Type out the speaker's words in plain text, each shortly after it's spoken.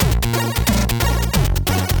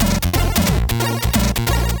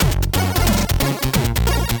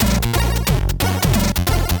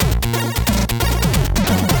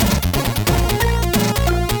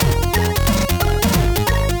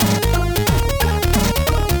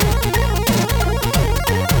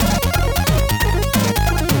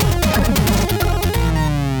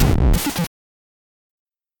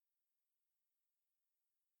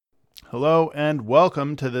Hello and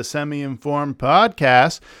welcome to the Semi-Informed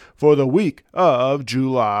Podcast for the week of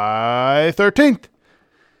July 13th.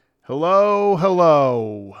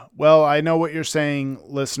 Hello. Well, I know what you're saying,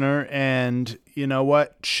 listener, and you know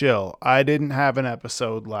what? Chill. I didn't have an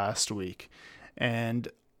episode last week, and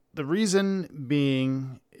the reason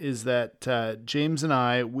being is that James and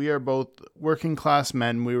I, we are both working class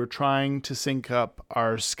men. We were trying to sync up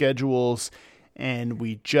our schedules, and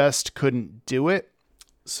we just couldn't do it.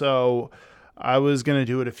 So I was going to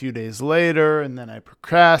do it a few days later, and then I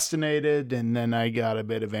procrastinated, and then I got a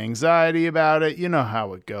bit of anxiety about it. You know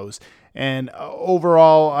how it goes. And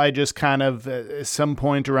overall, I just kind of, at some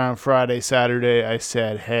point around Friday, Saturday, I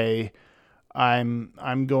said, hey,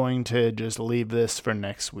 I'm going to just leave this for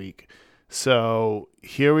next week. So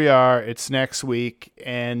here we are. It's next week,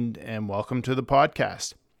 and welcome to the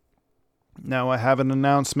podcast. Now I have an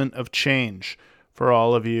announcement of change for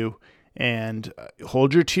all of you. And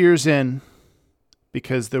hold your tears in,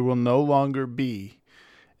 because there will no longer be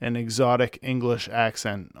an exotic English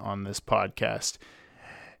accent on this podcast.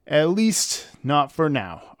 At least not for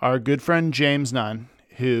now. Our good friend James Nunn,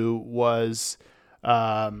 who was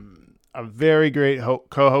a very great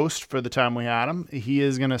co-host for the time we had him, he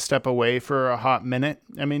is going to step away for a hot minute.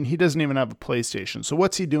 I mean, he doesn't even have a PlayStation. So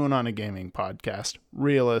what's he doing on a gaming podcast,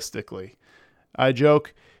 realistically? I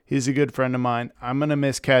joke. He's a good friend of mine. I'm going to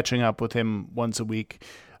miss catching up with him once a week.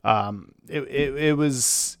 It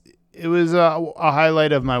was a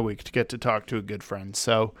highlight of my week to get to talk to a good friend.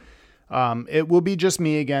 So it will be just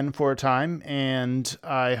me again for a time, and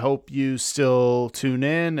I hope you still tune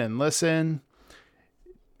in and listen.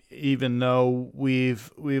 Even though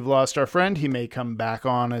we've lost our friend, he may come back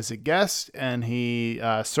on as a guest, and he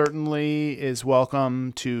certainly is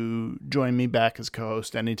welcome to join me back as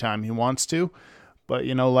co-host anytime he wants to. But,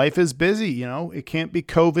 life is busy, it can't be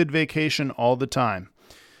COVID vacation all the time.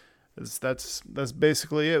 That's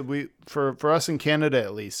basically it. For us in Canada,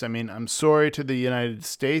 at least. I mean, I'm sorry to the United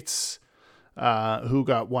States, who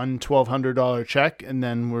got one $1,200 check and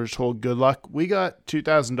then were told good luck. We got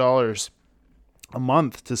 $2,000 a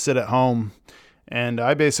month to sit at home. And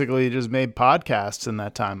I basically just made podcasts in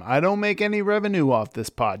that time. I don't make any revenue off this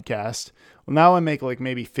podcast. Well, now I make like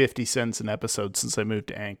maybe 50 cents an episode since I moved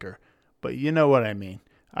to Anchor. But you know what I mean.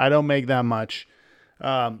 I don't make that much,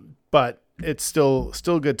 but it's still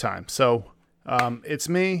good time. So it's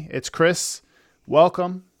me. It's Chris.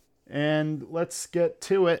 Welcome, and let's get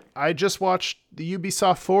to it. I just watched the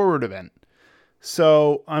Ubisoft Forward event,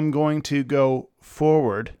 so I'm going to go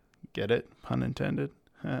forward. Get it? Pun intended.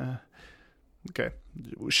 Okay,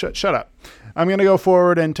 shut up. I'm going to go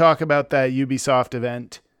forward and talk about that Ubisoft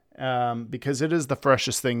event because it is the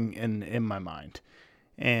freshest thing in my mind.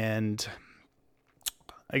 And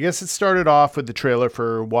I guess it started off with the trailer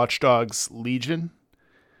for Watch Dogs Legion.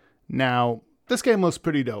 Now, this game looks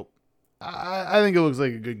pretty dope. I think it looks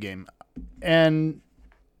like a good game. And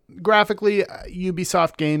graphically,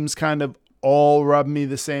 Ubisoft games kind of all rub me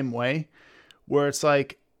the same way, where it's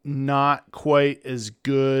like not quite as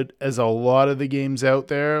good as a lot of the games out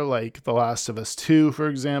there, like The Last of Us 2, for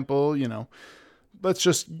example.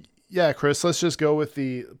 Chris, let's just go with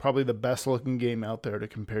probably the best looking game out there to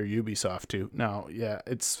compare Ubisoft to. Now,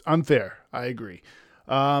 it's unfair. I agree.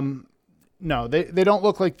 No, they don't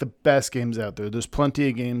look like the best games out there. There's plenty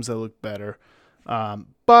of games that look better.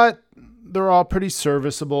 But they're all pretty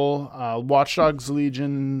serviceable. Watch Dogs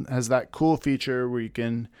Legion has that cool feature where you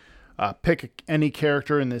can pick any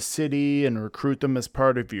character in the city and recruit them as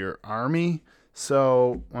part of your army.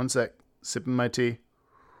 So, one sec, sipping my tea.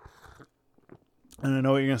 And I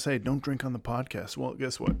know what you're going to say, don't drink on the podcast. Well,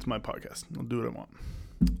 guess what? It's my podcast. I'll do what I want.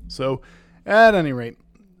 So, at any rate,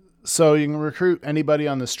 so you can recruit anybody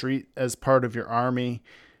on the street as part of your army.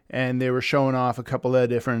 And they were showing off a couple of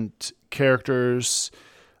different characters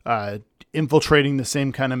infiltrating the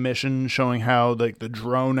same kind of mission, showing how like the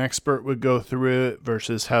drone expert would go through it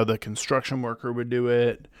versus how the construction worker would do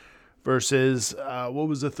it versus, what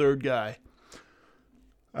was the third guy?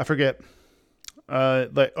 I forget.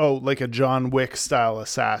 Like a John Wick style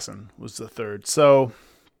assassin was the third. So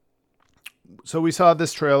we saw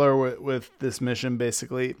this trailer with this mission.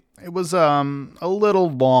 Basically, it was a little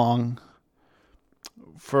long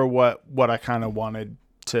for what I kind of wanted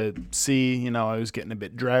to see. I was getting a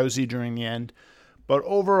bit drowsy during the end, but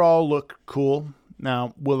overall looked cool.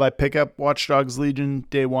 Now, will I pick up Watch Dogs Legion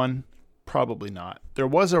day one? Probably not. There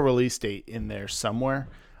was a release date in there somewhere.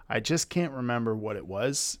 I just can't remember what it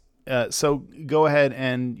was. So go ahead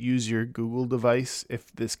and use your Google device if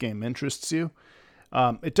this game interests you.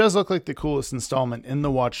 It does look like the coolest installment in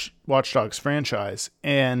the Watch Dogs franchise.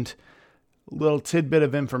 And little tidbit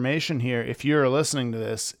of information here. If you're listening to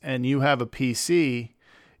this and you have a PC,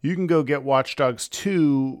 you can go get Watch Dogs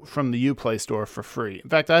 2 from the Uplay store for free. In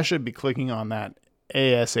fact, I should be clicking on that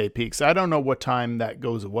ASAP because I don't know what time that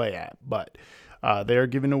goes away at, but they're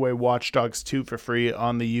giving away Watch Dogs 2 for free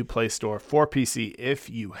on the Uplay store for PC if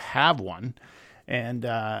you have one.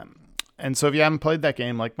 And so if you haven't played that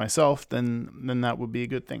game like myself, then that would be a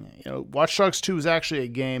good thing. Watch Dogs 2 is actually a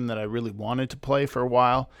game that I really wanted to play for a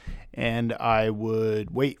while, and I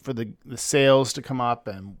would wait for the sales to come up,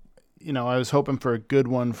 and I was hoping for a good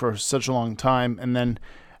one for such a long time. And then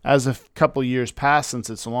as a couple years passed since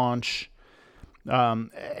its launch,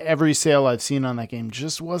 every sale I've seen on that game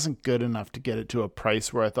just wasn't good enough to get it to a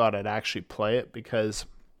price where I thought I'd actually play it, because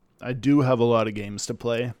I do have a lot of games to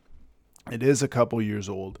play. It is a couple years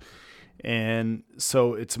old. And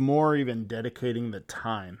so it's more even dedicating the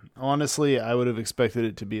time. Honestly, I would have expected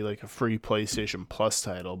it to be like a free PlayStation Plus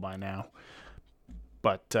title by now.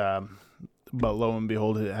 But lo and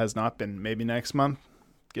behold, it has not been. Maybe next month,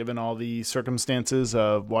 given all the circumstances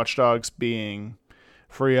of Watch Dogs being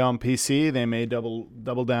free on PC, they may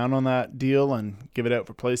double down on that deal and give it out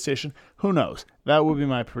for PlayStation. Who knows? That would be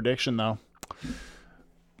my prediction, though.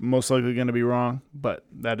 Most likely going to be wrong, but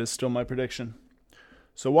that is still my prediction.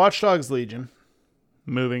 So Watch Dogs Legion,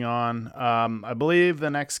 moving on. I believe the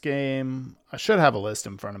next game, I should have a list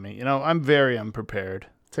in front of me. I'm very unprepared.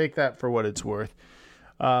 Take that for what it's worth.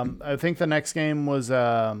 I think the next game was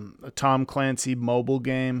a Tom Clancy mobile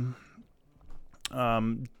game.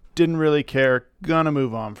 Didn't really care. Gonna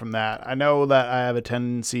move on from that. I know that I have a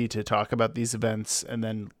tendency to talk about these events and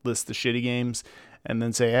then list the shitty games and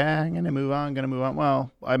then say, I'm gonna move on.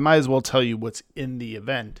 Well, I might as well tell you what's in the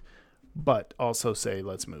event, but also say,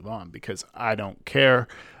 let's move on, because I don't care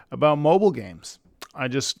about mobile games. I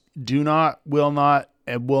just will not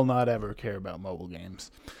ever care about mobile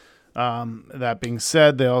games. That being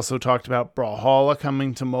said, they also talked about Brawlhalla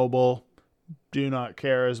coming to mobile. Do not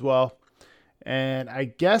care as well. And I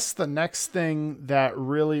guess the next thing that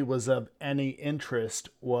really was of any interest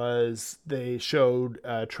was they showed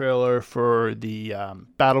a trailer for the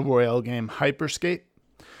Battle Royale game Hyperscape.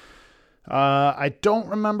 I don't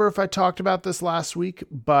remember if I talked about this last week,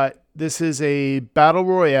 but this is a Battle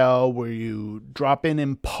Royale where you drop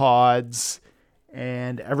in pods,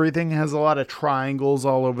 and everything has a lot of triangles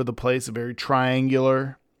all over the place, very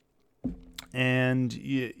triangular. And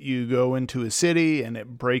you go into a city, and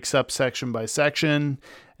it breaks up section by section,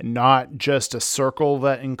 and not just a circle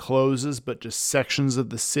that encloses, but just sections of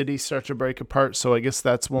the city start to break apart. So I guess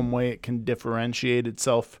that's one way it can differentiate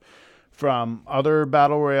itself from other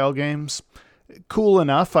Battle Royale games. Cool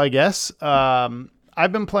enough, I guess.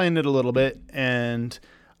 I've been playing it a little bit, and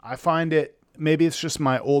I find it, maybe it's just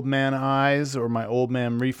my old man eyes or my old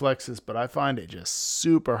man reflexes, but I find it just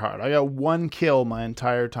super hard. I got one kill my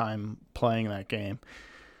entire time playing that game.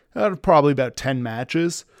 Probably about 10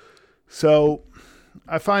 matches. So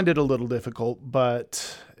I find it a little difficult,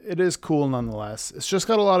 but it is cool nonetheless. It's just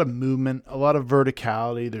got a lot of movement, a lot of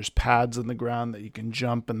verticality. There's pads on the ground that you can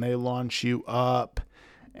jump, and they launch you up,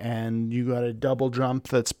 and you got a double jump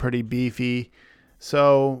that's pretty beefy.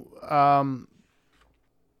 So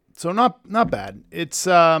not bad. It's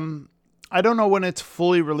I don't know when it's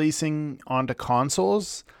fully releasing onto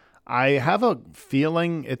consoles. I have a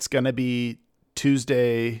feeling it's going to be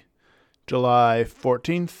Tuesday, July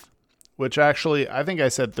 14th, which actually I think I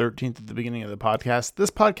said 13th at the beginning of the podcast.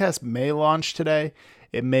 This podcast may launch today.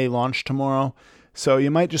 It may launch tomorrow. So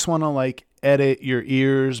you might just want to edit your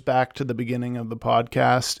ears back to the beginning of the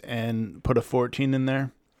podcast and put a 14 in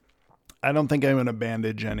there. I don't think I'm going to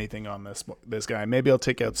bandage anything on this guy. Maybe I'll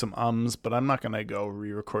take out some ums, but I'm not going to go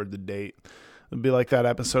re-record the date. It'll be like that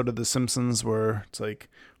episode of The Simpsons where it's like,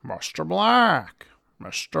 Mr. Black.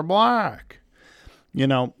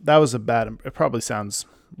 That was it probably sounds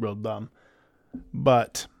real dumb,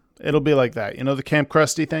 but it'll be like that. The Camp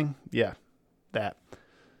Krusty thing? Yeah, that.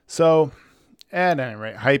 So, at any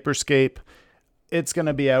rate, Hyperscape, it's going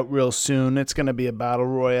to be out real soon. It's going to be a battle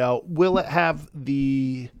royale. Will it have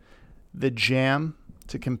the jam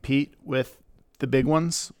to compete with the big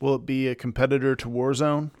ones? Will it be a competitor to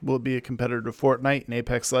Warzone? Will it be a competitor to Fortnite and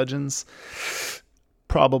Apex Legends?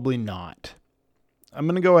 Probably not. I'm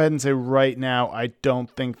going to go ahead and say right now, I don't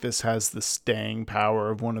think this has the staying power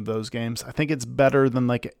of one of those games. I think it's better than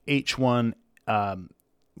like H1,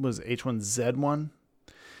 was it H1Z1?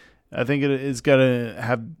 I think it is going to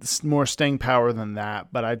have more staying power than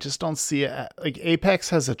that, but I just don't see it. Like Apex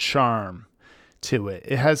has a charm to it.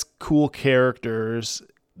 It has cool characters.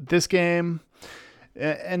 This game,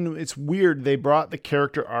 and it's weird, they brought the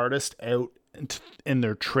character artist out in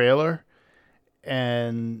their trailer,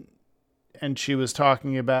 and and she was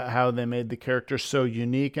talking about how they made the characters so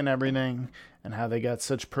unique and everything, and how they got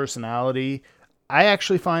such personality. I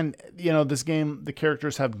actually find, this game, the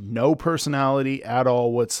characters have no personality at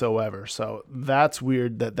all whatsoever. So that's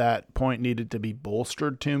weird that point needed to be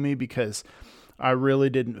bolstered to me, because I really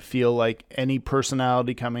didn't feel like any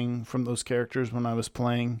personality coming from those characters when I was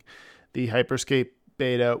playing the Hyperscape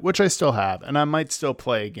beta, which I still have, and I might still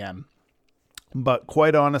play again. But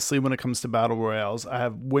quite honestly, when it comes to Battle Royales, I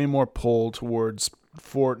have way more pull towards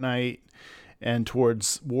Fortnite and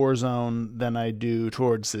towards Warzone than I do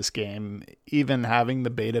towards this game. Even having the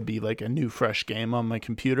beta be like a new, fresh game on my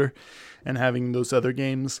computer, and having those other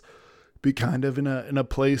games be kind of in a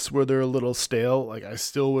place where they're a little stale, like I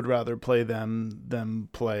still would rather play them than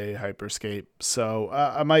play Hyperscape. So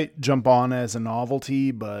I might jump on as a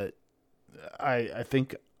novelty, but I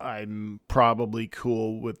think I'm probably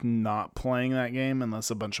cool with not playing that game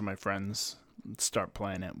unless a bunch of my friends start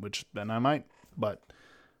playing it, which then I might. But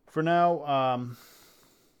for now,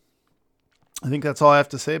 I think that's all I have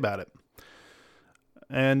to say about it.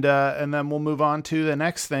 And then we'll move on to the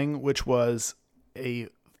next thing, which was a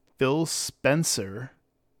Phil Spencer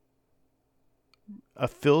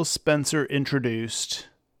introduced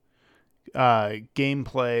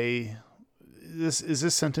gameplay. Is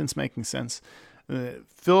this sentence making sense?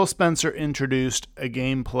 Phil Spencer introduced a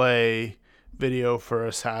gameplay video for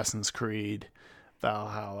Assassin's Creed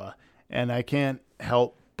Valhalla, and I can't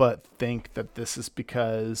help but think that this is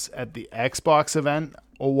because at the Xbox event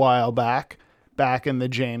a while back in the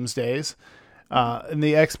James days, in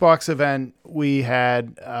the Xbox event, we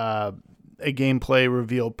had a gameplay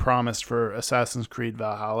reveal promised for Assassin's Creed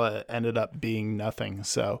Valhalla. It ended up being nothing.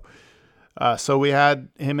 So we had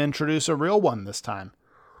him introduce a real one this time.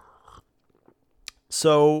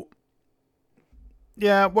 So,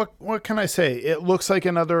 yeah, what can I say? It looks like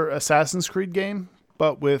another Assassin's Creed game,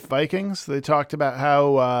 but with Vikings. They talked about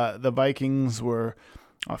how the Vikings were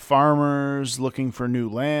farmers looking for new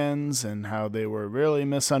lands, and how they were really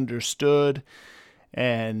misunderstood,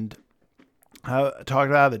 and talked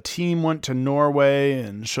about how the team went to Norway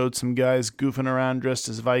and showed some guys goofing around dressed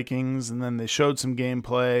as Vikings, and then they showed some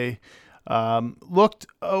gameplay. Looked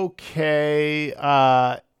okay.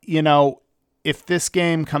 If this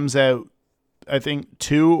game comes out, I think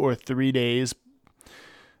 2 or 3 days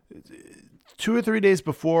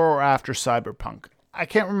before or after Cyberpunk. I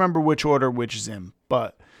can't remember which order which is in,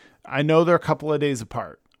 but I know they're a couple of days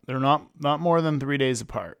apart. They're not more than 3 days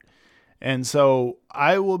apart. And so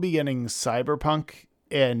I will be getting Cyberpunk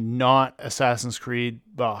and not Assassin's Creed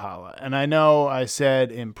Valhalla. And I know I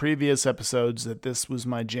said in previous episodes that this was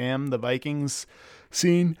my jam, the Vikings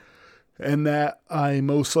scene, and that I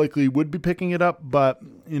most likely would be picking it up. But,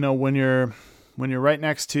 when you're right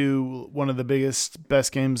next to one of the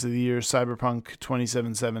best games of the year, Cyberpunk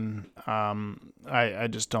 2077, I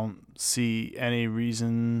just don't see any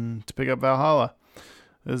reason to pick up Valhalla,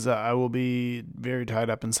 as I will be very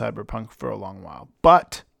tied up in Cyberpunk for a long while.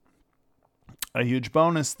 But a huge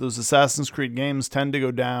bonus, those Assassin's Creed games tend to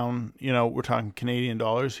go down, we're talking Canadian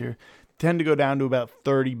dollars here, tend to go down to about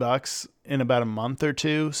 $30 in about a month or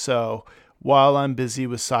two. So while I'm busy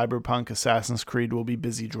with Cyberpunk, Assassin's Creed will be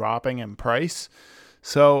busy dropping in price.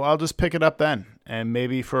 So I'll just pick it up then, and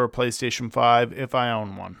maybe for a PlayStation 5 if I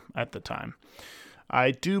own one at the time.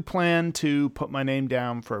 I do plan to put my name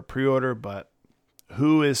down for a pre-order, but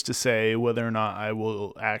who is to say whether or not I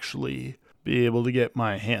will actually be able to get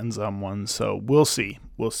my hands on one? So we'll see.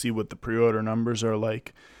 We'll see what the pre-order numbers are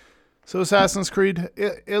like. So Assassin's Creed,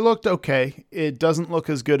 it looked okay. It doesn't look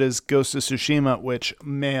as good as Ghost of Tsushima, which,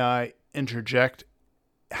 may I interject,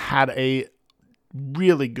 had a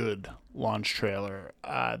really good launch trailer.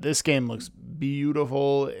 This game looks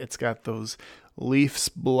beautiful. It's got those leaves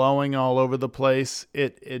blowing all over the place.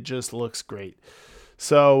 It just looks great.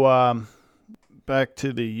 So back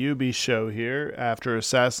to the Ubi show here. After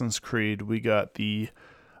Assassin's Creed, we got the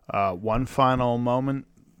One Final Moment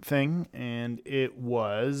thing, and it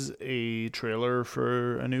was a trailer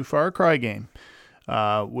for a new Far Cry game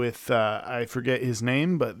with I forget his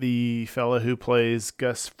name, but the fella who plays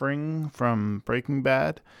Gus Fring from Breaking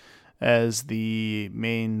Bad as the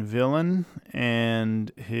main villain,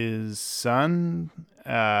 and his son.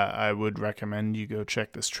 I would recommend you go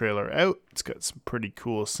check this trailer out. It's got some pretty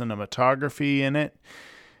cool cinematography in it,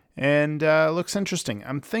 and looks interesting.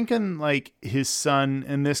 I'm thinking like his son,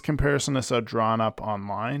 in this comparison I saw drawn up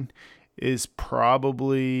online, is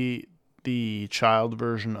probably the child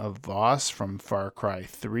version of Voss from Far Cry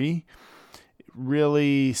 3. It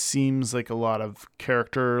really seems like a lot of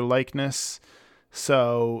character likeness.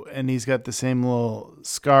 So, and he's got the same little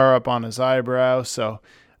scar up on his eyebrow. So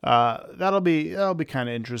That'll be kind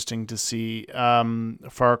of interesting to see.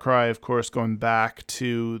 Far Cry, of course, going back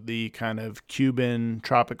to the kind of Cuban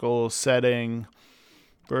tropical setting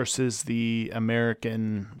versus the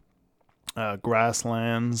American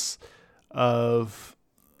grasslands of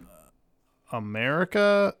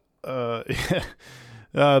America. That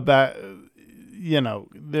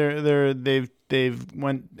they've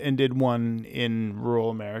went and did one in rural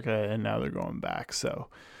America, and now they're going back. So,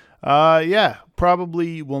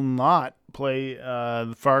 probably will not play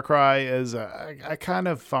Far Cry, as I kind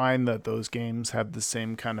of find that those games have the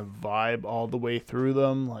same kind of vibe all the way through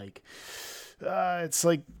them. Like, it's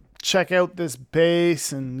like, check out this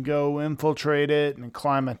base and go infiltrate it and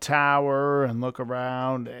climb a tower and look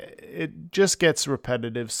around. It just gets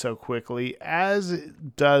repetitive so quickly, as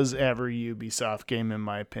does every Ubisoft game, in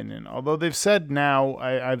my opinion. Although they've said now,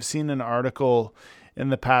 I've seen an article in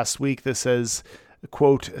the past week that says,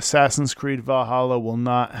 quote, Assassin's Creed Valhalla will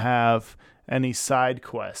not have any side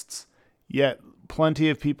quests. Yet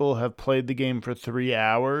plenty of people have played the game for 3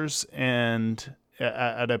 hours and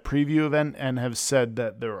at a preview event and have said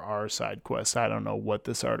that there are side quests. I don't know what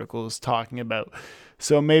this article is talking about.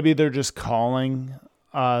 So maybe they're just calling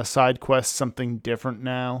side quests something different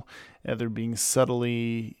now. They're being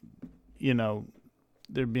subtly,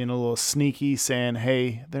 they're being a little sneaky, saying,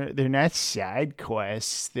 hey, they're not side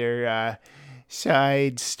quests. They're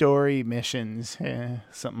side story missions,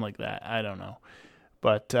 something like that. I don't know.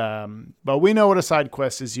 But we know what a side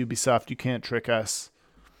quest is, Ubisoft. You can't trick us.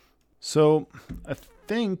 So I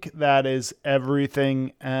think that is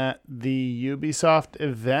everything at the Ubisoft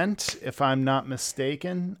event, if I'm not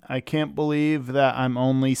mistaken. I can't believe that I'm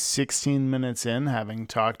only 16 minutes in having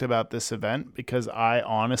talked about this event, because I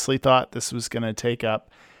honestly thought this was going to take up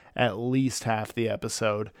at least half the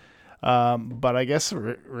episode. But I guess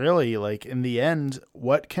really, like, in the end,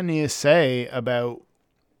 what can you say about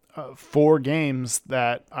 4 games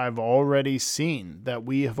that I've already seen, that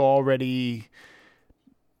we have already...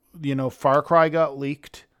 Far Cry got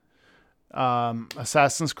leaked.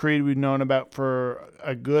 Assassin's Creed we've known about for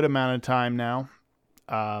a good amount of time now.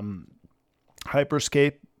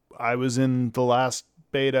 Hyperscape, I was in the last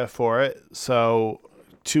beta for it, so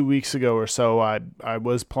 2 weeks ago or so I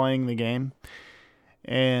was playing the game.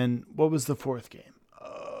 And what was the 4th game?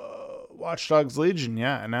 Watch Dogs Legion,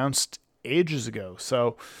 announced ages ago.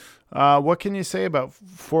 So what can you say about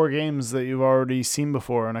 4 games that you've already seen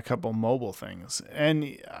before and a couple mobile things?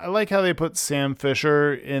 And I like how they put Sam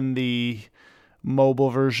Fisher in the mobile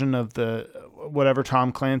version of the whatever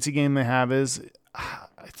Tom Clancy game they have is.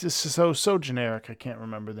 It's just so generic. I can't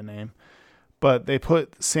remember the name. But they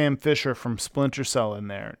put Sam Fisher from Splinter Cell in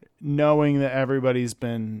there, knowing that everybody's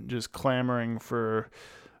been just clamoring for,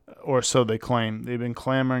 or so they claim, they've been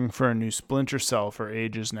clamoring for a new Splinter Cell for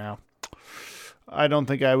ages now. I don't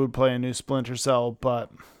think I would play a new Splinter Cell,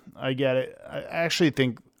 but I get it. I actually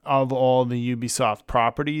think of all the Ubisoft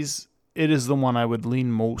properties, it is the one I would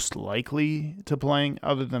lean most likely to playing,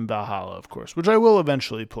 other than Valhalla, of course, which I will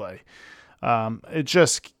eventually play. It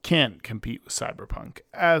just can't compete with Cyberpunk,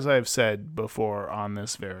 as I've said before on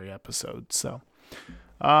this very episode. So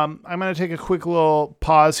I'm going to take a quick little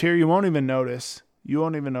pause here. You won't even notice.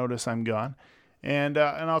 I'm gone. And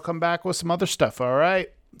I'll come back with some other stuff, all right?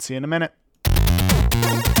 See you in a minute.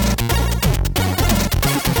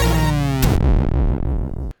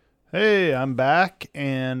 Hey, I'm back,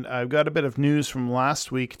 and I've got a bit of news from last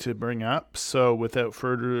week to bring up. So without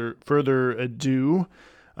further ado,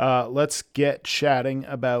 let's get chatting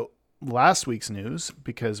about last week's news,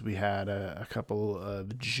 because we had a couple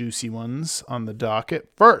of juicy ones on the docket.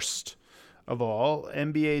 First of all,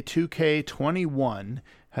 NBA 2K21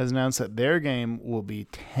 has announced that their game will be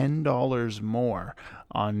 $10 more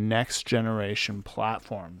on next generation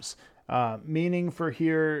platforms. Meaning for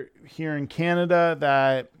here in Canada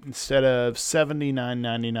that instead of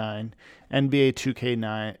 $79.99, NBA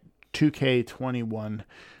 2K21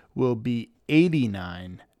 will be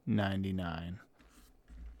 $89.99.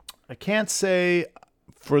 I can't say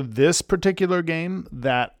for this particular game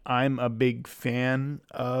that I'm a big fan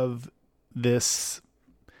of this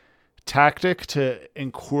tactic to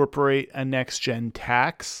incorporate a next-gen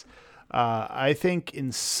tax. I think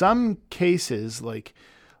in some cases, like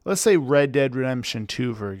let's say Red Dead Redemption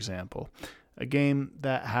 2, for example, a game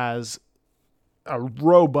that has a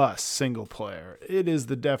robust single player. It is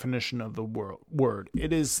the definition of the word.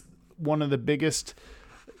 It is one of the biggest,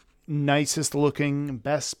 nicest looking,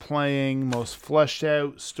 best playing, most fleshed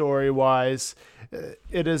out story-wise.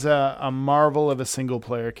 It is a marvel of a single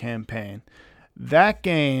player campaign. That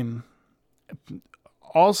game,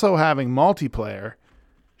 also having multiplayer,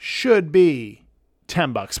 should be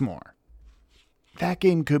 $10 more. that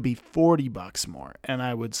game could be $40 more. And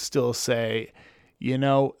I would still say,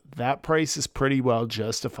 that price is pretty well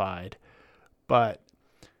justified. But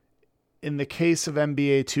in the case of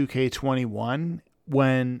NBA 2K21,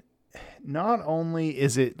 when not only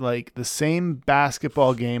is it like the same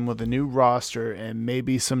basketball game with a new roster and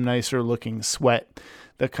maybe some nicer looking sweat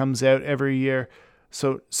that comes out every year,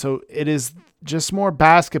 so it is just more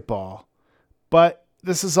basketball, but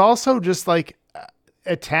this is also just like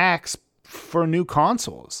a tax for new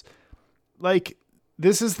consoles. Like,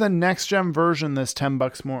 this is the next gen version that's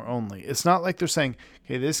 $10 more only. It's not like they're saying,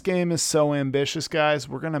 okay, this game is so ambitious, guys,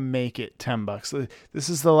 we're going to make it $10. This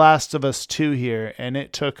is The Last of Us 2 here, and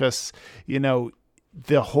it took us,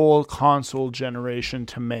 the whole console generation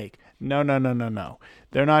to make. No.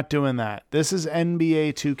 They're not doing that. This is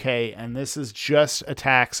NBA 2K, and this is just a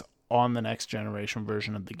tax on the next generation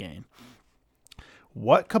version of the game.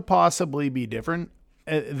 What could possibly be different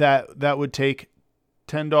that would take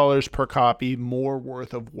 $10 per copy more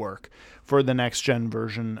worth of work for the next gen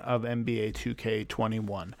version of NBA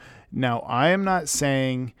 2K21? Now, I am not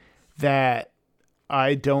saying that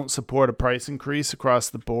I don't support a price increase across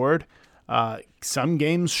the board. Some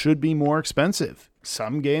games should be more expensive.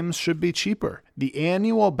 Some games should be cheaper. The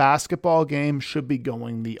annual basketball game should be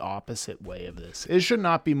going the opposite way of this. It should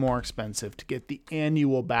not be more expensive to get the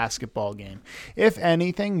annual basketball game. If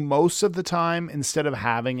anything, most of the time, instead of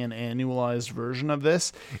having an annualized version of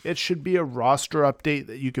this, it should be a roster update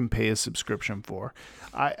that you can pay a subscription for.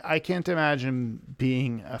 I can't imagine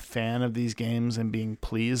being a fan of these games and being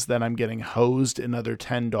pleased that I'm getting hosed another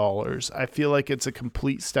 $10. I feel like it's a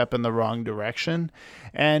complete step in the wrong direction,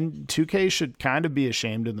 and 2K should kind of be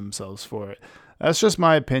ashamed of themselves for it. That's just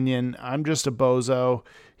my opinion. I'm just a bozo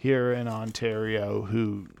here in Ontario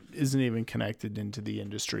who isn't even connected into the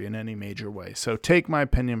industry in any major way. So take my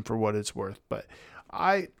opinion for what it's worth. But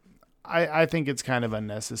I think it's kind of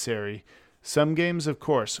unnecessary. Some games, of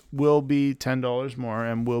course, will be $10 more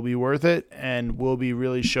and will be worth it and will be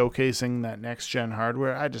really showcasing that next-gen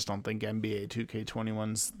hardware. I just don't think NBA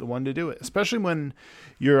 2K21's the one to do it, especially when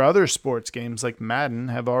your other sports games like Madden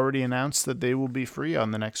have already announced that they will be free on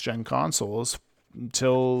the next-gen consoles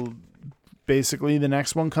until basically the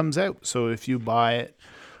next one comes out. So if you buy it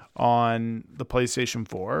on the PlayStation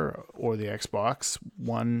 4 or the Xbox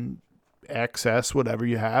One XS, whatever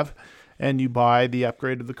you have, and you buy the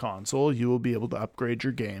upgrade of the console, you will be able to upgrade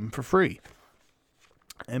your game for free.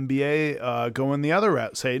 NBA going the other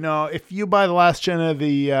route, say, no, if you buy the last gen of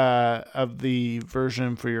the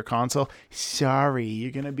version for your console, sorry,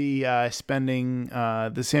 you're going to be spending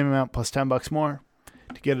the same amount plus $10 more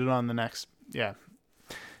to get it on the next. Yeah.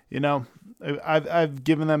 I've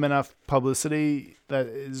given them enough publicity that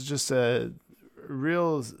is just a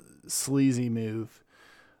real sleazy move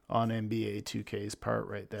on NBA 2K's part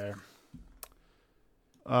right there.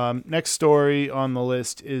 Next story on the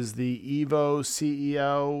list is the Evo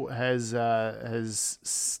CEO has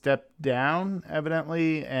stepped down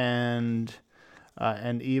evidently, and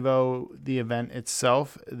Evo, the event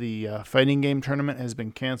itself, the fighting game tournament, has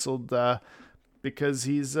been canceled because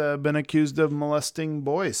he's been accused of molesting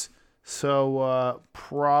boys. So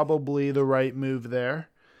probably the right move there.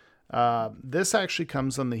 This actually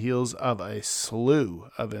comes on the heels of a slew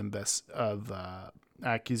of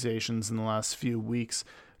accusations in the last few weeks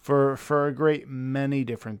for a great many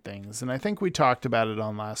different things. And I think we talked about it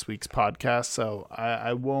on last week's podcast, so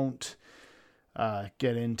I won't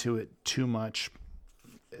get into it too much.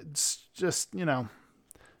 It's just,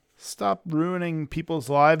 stop ruining people's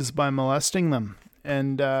lives by molesting them.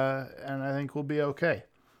 And I think we'll be okay.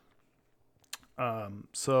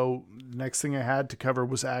 So next thing I had to cover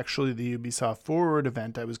was actually the Ubisoft Forward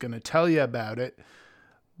event. I was going to tell you about it,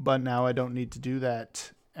 but now I don't need to do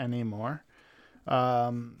that anymore.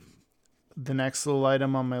 The next little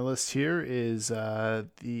item on my list here is an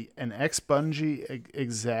ex-Bungie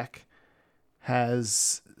exec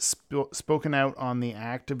has spoken out on the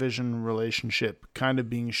Activision relationship kind of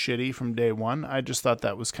being shitty from day one. I just thought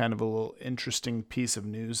that was kind of a little interesting piece of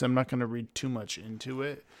news. I'm not going to read too much into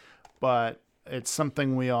it, but it's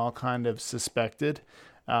something we all kind of suspected.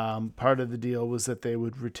 Part of the deal was that they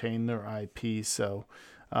would retain their IP, so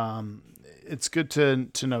it's good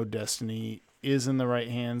to know Destiny is in the right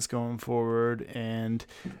hands going forward, and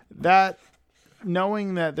that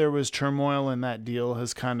knowing that there was turmoil in that deal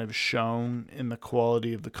has kind of shown in the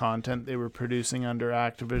quality of the content they were producing under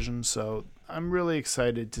Activision. So I'm really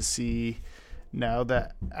excited to see now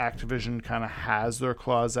that Activision kind of has their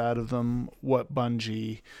claws out of them, what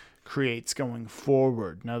Bungie creates going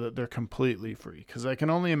forward now that they're completely free, because I can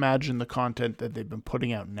only imagine the content that they've been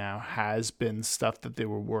putting out now has been stuff that they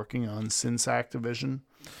were working on since Activision.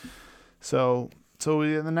 So So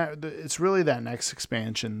it's really that next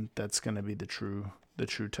expansion that's going to be the true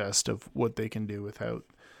test of what they can do without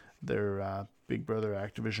their big brother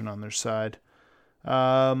Activision on their side.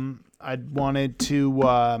 I wanted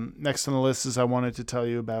to next on the list is I wanted to tell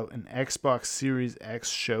you about an Xbox Series X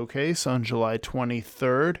showcase on July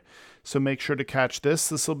 23rd. So make sure to catch this.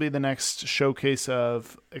 This will be the next showcase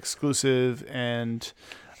of exclusive and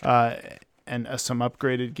some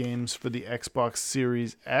upgraded games for the Xbox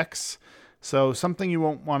Series X. So something you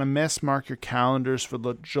won't want to miss. Mark your calendars for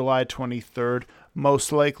July 23rd.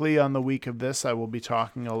 Most likely on the week of this, I will be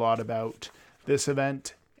talking a lot about this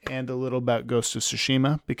event and a little about Ghost of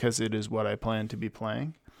Tsushima because it is what I plan to be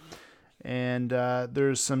playing. And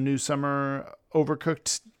there's some new summer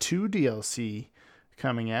Overcooked 2 DLC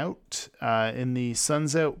coming out in the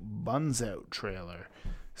Suns Out, Buns Out trailer.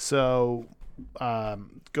 So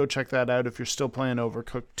go check that out if you're still playing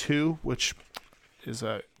Overcooked 2, which is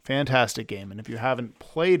a fantastic game. And if you haven't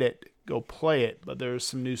played it, go play it. But there's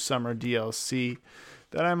some new summer DLC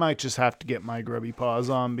that I might just have to get my grubby paws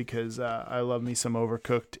on because I love me some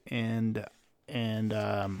Overcooked, and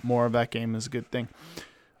more of that game is a good thing.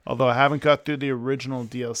 Although I haven't got through the original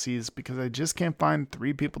DLCs because I just can't find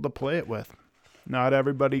 3 people to play it with. Not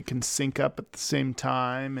everybody can sync up at the same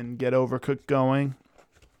time and get Overcooked going.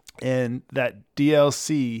 And that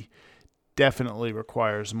DLC definitely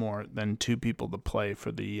requires more than 2 people to play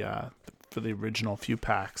for the original few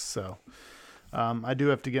packs. So I do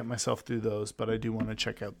have to get myself through those, but I do want to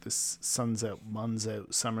check out this Suns Out, Buns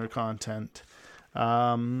Out summer content.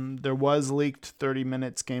 There was leaked 30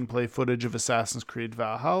 minutes gameplay footage of Assassin's Creed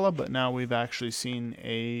Valhalla, but now we've actually seen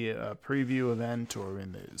a preview event or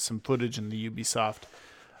some footage in the Ubisoft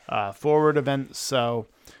Forward event. So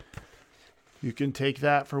you can take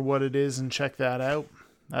that for what it is and check that out.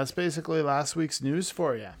 That's basically last week's news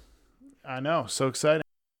for you. I know, so exciting.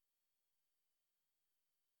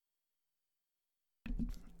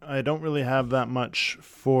 I don't really have that much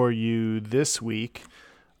for you this week,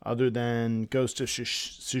 other than Ghost of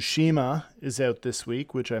Tsushima is out this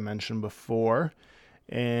week, which I mentioned before.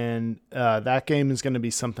 And that game is going to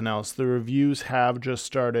be something else. The reviews have just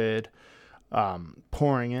started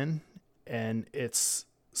pouring in, and it's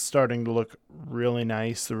starting to look really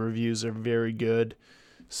nice. The reviews are very good.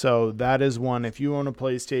 So that is one. If you own a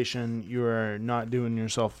PlayStation, you are not doing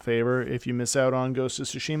yourself a favor if you miss out on Ghost of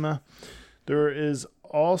Tsushima. There is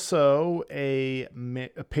also a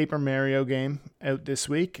Paper Mario game out this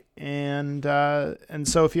week, and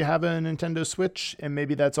so if you have a Nintendo Switch and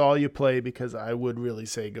maybe that's all you play, because I would really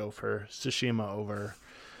say go for Tsushima over.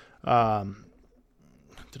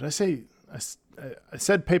 Did I say I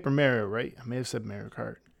said Paper Mario, right? I may have said Mario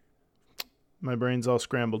Kart. My brain's all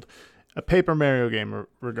scrambled. A Paper Mario game,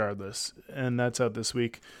 regardless, and that's out this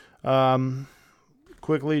week.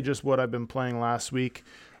 Quickly, just what I've been playing last week.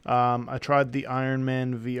 I tried the Iron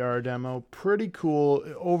Man VR demo. Pretty cool.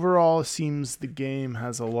 Overall, it seems the game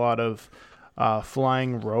has a lot of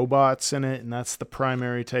flying robots in it, and that's the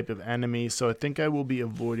primary type of enemy. So I think I will be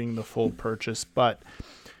avoiding the full purchase, but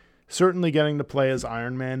certainly getting to play as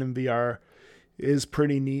Iron Man in VR is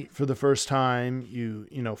pretty neat for the first time. You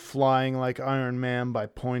know, flying like Iron Man by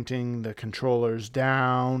pointing the controllers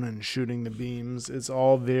down and shooting the beams. It's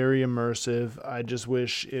all very immersive. I just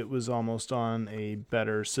wish it was almost on a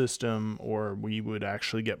better system, or we would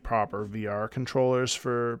actually get proper VR controllers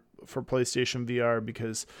for PlayStation VR,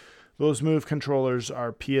 because those Move controllers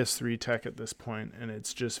are PS3 tech at this point, and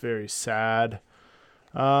it's just very sad.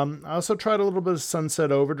 I also tried a little bit of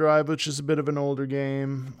Sunset Overdrive, which is a bit of an older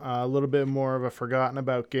game, a little bit more of a forgotten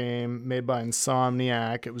about game made by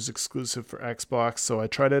Insomniac. It was exclusive for Xbox, so I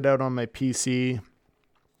tried it out on my PC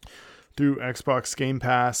through Xbox Game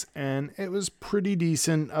Pass, and it was pretty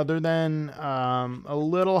decent, other than a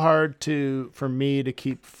little hard for me to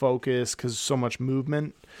keep focus because so much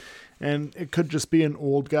movement, and it could just be an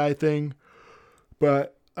old guy thing,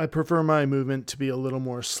 but I prefer my movement to be a little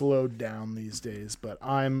more slowed down these days. But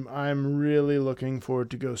I'm really looking forward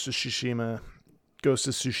to Ghost of Tsushima,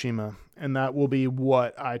 and that will be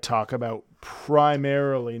what I talk about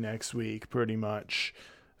primarily next week, pretty much,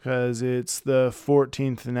 because it's the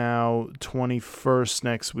 14th now, 21st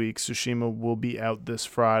next week. Tsushima will be out this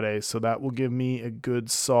Friday, so that will give me a good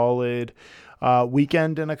solid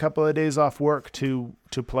weekend and a couple of days off work to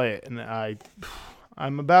play it, and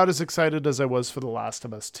I'm about as excited as I was for The Last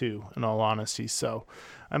of Us 2, in all honesty. So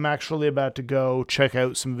I'm actually about to go check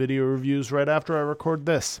out some video reviews right after I record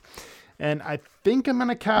this. And I think I'm going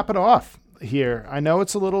to cap it off here. I know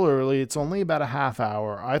it's a little early. It's only about a half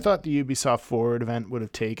hour. I thought the Ubisoft Forward event would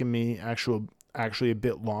have taken me actually a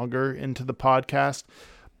bit longer into the podcast.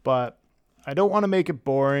 But I don't want to make it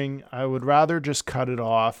boring. I would rather just cut it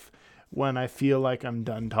off when I feel like I'm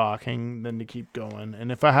done talking than to keep going.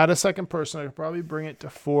 And if I had a second person, I could probably bring it to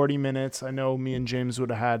 40 minutes. I know me and James would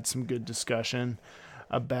have had some good discussion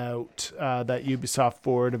about that Ubisoft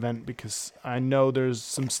Forward event, because I know there's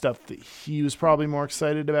some stuff that he was probably more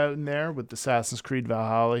excited about in there with Assassin's Creed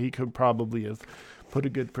Valhalla. He could probably have put a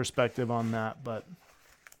good perspective on that, but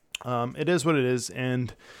it is what it is.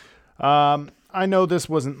 And I know this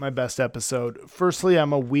wasn't my best episode. Firstly,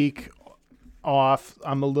 I'm a week off.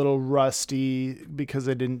 I'm a little rusty because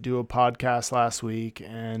I didn't do a podcast last week,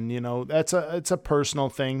 and it's a personal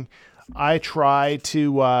thing. I try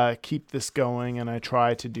to keep this going, and I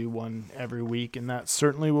try to do one every week, and that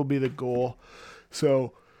certainly will be the goal.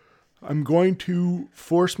 So I'm going to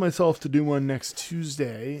force myself to do one next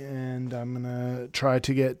Tuesday, and I'm going to try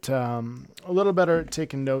to get a little better at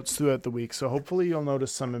taking notes throughout the week. So hopefully you'll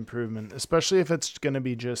notice some improvement, especially if it's going to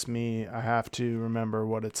be just me. I have to remember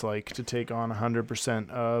what it's like to take on 100%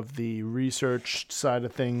 of the research side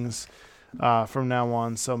of things from now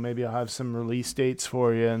on. So maybe I'll have some release dates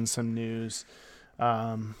for you and some news.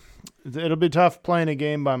 It'll be tough playing a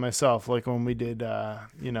game by myself, like when we did,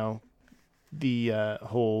 the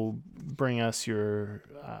whole bring us your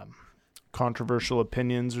controversial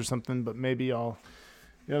opinions or something, but maybe the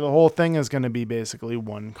whole thing is going to be basically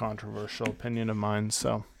one controversial opinion of mine.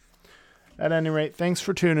 So at any rate, thanks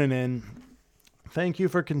for tuning in. Thank you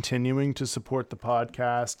for continuing to support the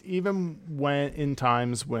podcast, even when in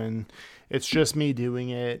times when it's just me doing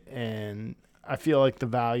it and I feel like the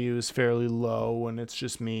value is fairly low and it's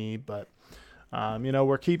just me. But,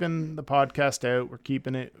 we're keeping the podcast out. We're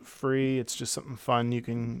keeping it free. It's just something fun you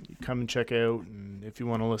can come and check out. And if you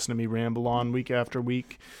want to listen to me ramble on week after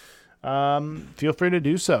week, feel free to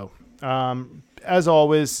do so. As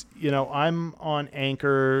always, I'm on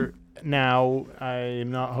Anchor now. I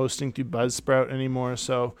am not hosting through Buzzsprout anymore,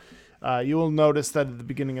 so you will notice that at the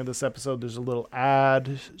beginning of this episode there's a little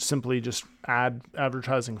ad, simply just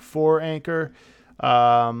advertising for Anchor.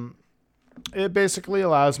 It basically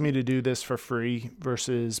allows me to do this for free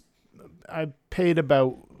versus I paid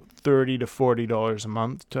about $30 to $40 a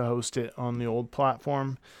month to host it on the old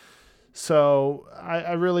platform. So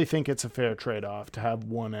I really think it's a fair trade-off to have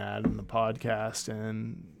one ad in the podcast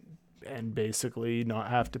and basically not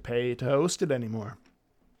have to pay to host it anymore.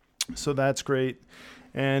 So that's great.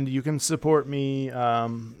 And you can support me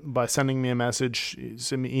by sending me a message.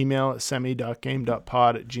 Send me email at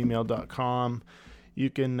semi.game.pod@gmail.com. You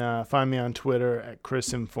can find me on Twitter at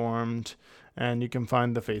ChrisInformed, and you can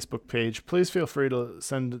find the Facebook page. Please feel free to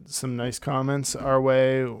send some nice comments our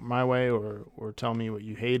way, or my way, or tell me what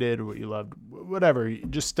you hated or what you loved, whatever.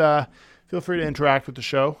 Just feel free to interact with the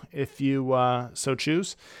show if you so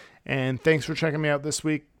choose. And thanks for checking me out this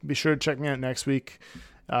week. Be sure to check me out next week.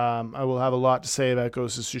 I will have a lot to say about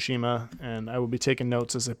Ghost of Tsushima, and I will be taking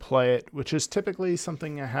notes as I play it, which is typically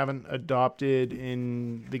something I haven't adopted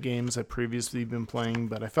in the games I've previously been playing,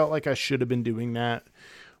 but I felt like I should have been doing that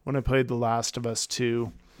when I played The Last of Us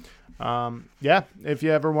 2. If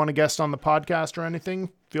you ever want to guest on the podcast or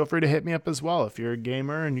anything, feel free to hit me up as well. If you're a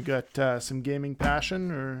gamer and you got some gaming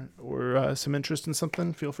passion or some interest in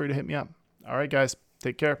something, feel free to hit me up. All right, guys,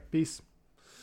 take care. Peace.